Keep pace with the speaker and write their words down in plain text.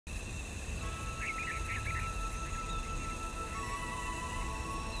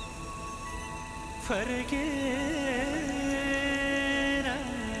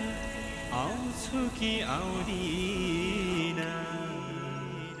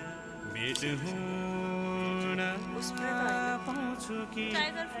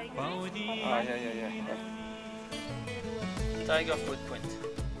Tiger footprint.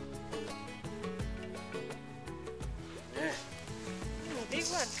 Yeah. Big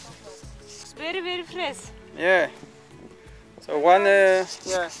one. It's very fresh. Yeah. So one,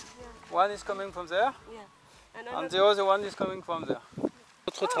 one is coming from there, and the other one is coming from there.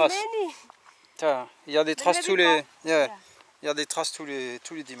 Autre trace. Tiens, il y a des traces tous les, il y a des traces tous les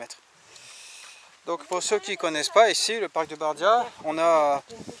 10 mètres. Donc pour ceux qui ne connaissent pas, ici, le parc de Bardia, on a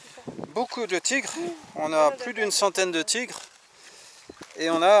beaucoup de tigres. On a plus d'une centaine de tigres. Et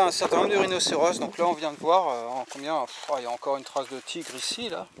on a un certain nombre de rhinocéros. Donc là, on vient de voir en combien. Il y a encore une trace de tigre ici,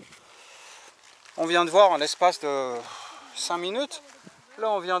 là. On vient de voir en l'espace de 5 minutes.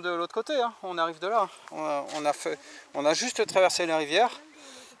 Là, on vient de l'autre côté. Hein. On arrive de là. On a juste traversé la rivière.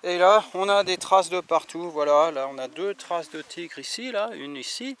 Et là, on a des traces de partout. Voilà, là, on a 2 traces de tigre ici, là, une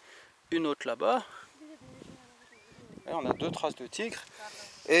ici, une autre là-bas. Là, on a 2 traces de tigre.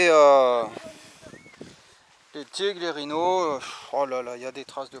 Et les tigres, les rhinos, oh là là, il y a des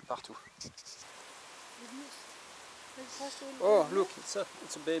traces de partout. Oh, look, it's a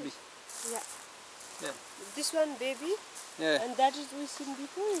baby. Yeah. Yeah. This one baby. Yeah. And that is we seen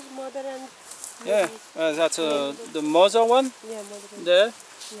before is mother and Yeah, that's the mother one. yeah, mother. There.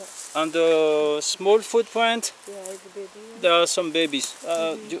 Yeah. And the small footprint, Yeah, it's the baby. there are some babies.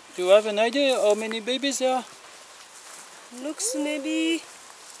 Do you have an idea how many babies there are? Looks maybe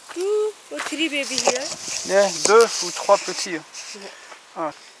 2 or 3 baby here. Yeah, 2 ou 3 petits.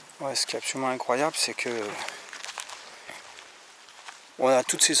 Ah. Ouais, ce qui est absolument incroyable, c'est que on a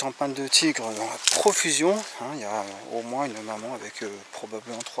toutes ces empreintes de tigres dans la profusion. Hein, il y a au moins une maman avec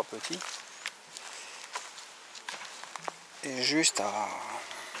probablement 3 petits. Et juste à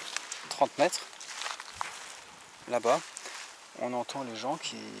 30 mètres, là-bas, on entend les gens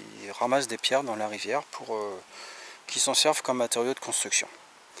qui ramassent des pierres dans la rivière pour qui s'en servent comme matériaux de construction.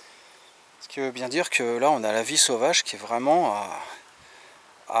 Ce qui veut bien dire que là, on a la vie sauvage qui est vraiment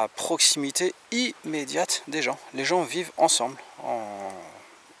à proximité immédiate des gens. Les gens vivent ensemble,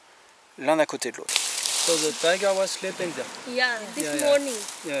 l'un à côté de l'autre. So the tiger was sleeping there. Yeah, this morning.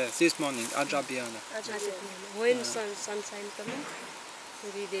 Yeah, this morning, Ajabiana. When sunshine coming,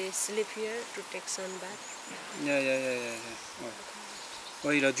 maybe they sleep here to take sun bath. Yeah.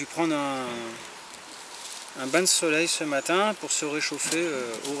 Ouais, il a dû prendre un bain de soleil ce matin pour se réchauffer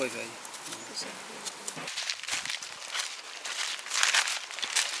au réveil.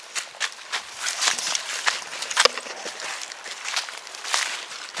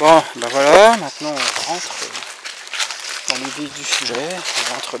 Bon, ben voilà, maintenant on rentre dans le vif du sujet,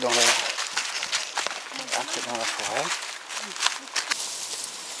 on rentre dans la forêt.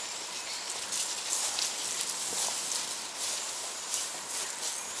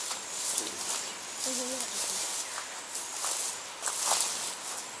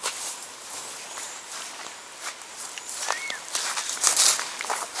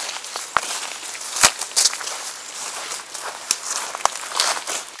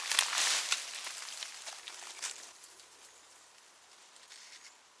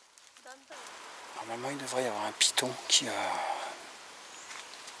 Normalement, il devrait y avoir un python qui a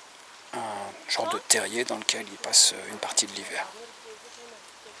un genre de terrier dans lequel il passe une partie de l'hiver.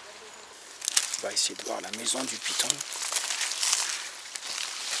 On va essayer de voir la maison du python.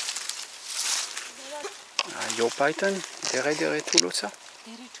 Yo python, dere tulo ça?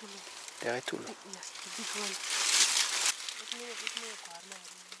 Dere tulo.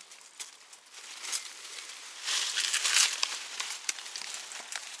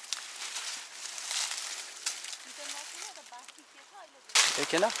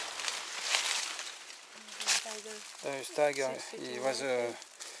 Ekena? Tiger, he was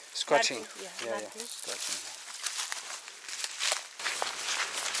scratching. Yeah, scratching.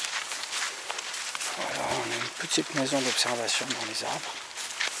 Voilà, on a une petite maison d'observation dans les arbres.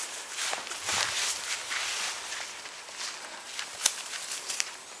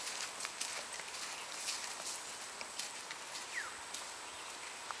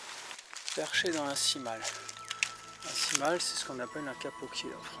 Perché dans un cimal. Un cimal, c'est ce qu'on appelle un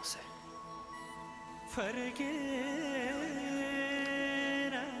capoquier en français.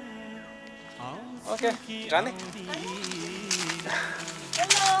 Ok, Jane.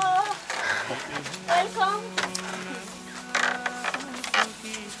 Hello! Welcome!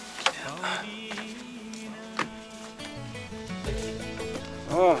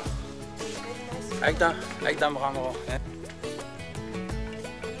 Oh, avec d'un bras mort.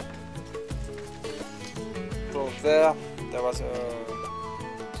 So there was a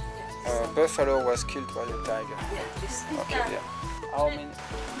buffalo was killed by a tiger. Yeah, this. Okay, yeah. How many?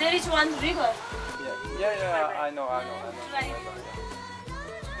 There is one river. Yeah, I know. And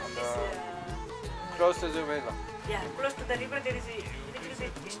close to the river. Yeah, close to the river there is a little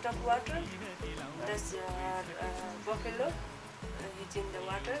bit stock water. There's buffalo. It's in the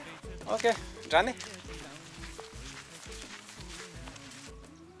water. Okay, Johnny.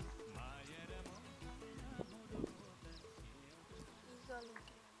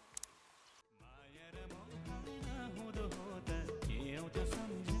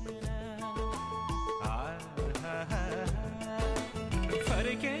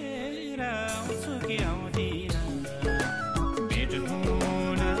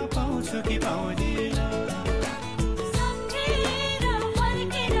 Paउँछु कि पाउँदैन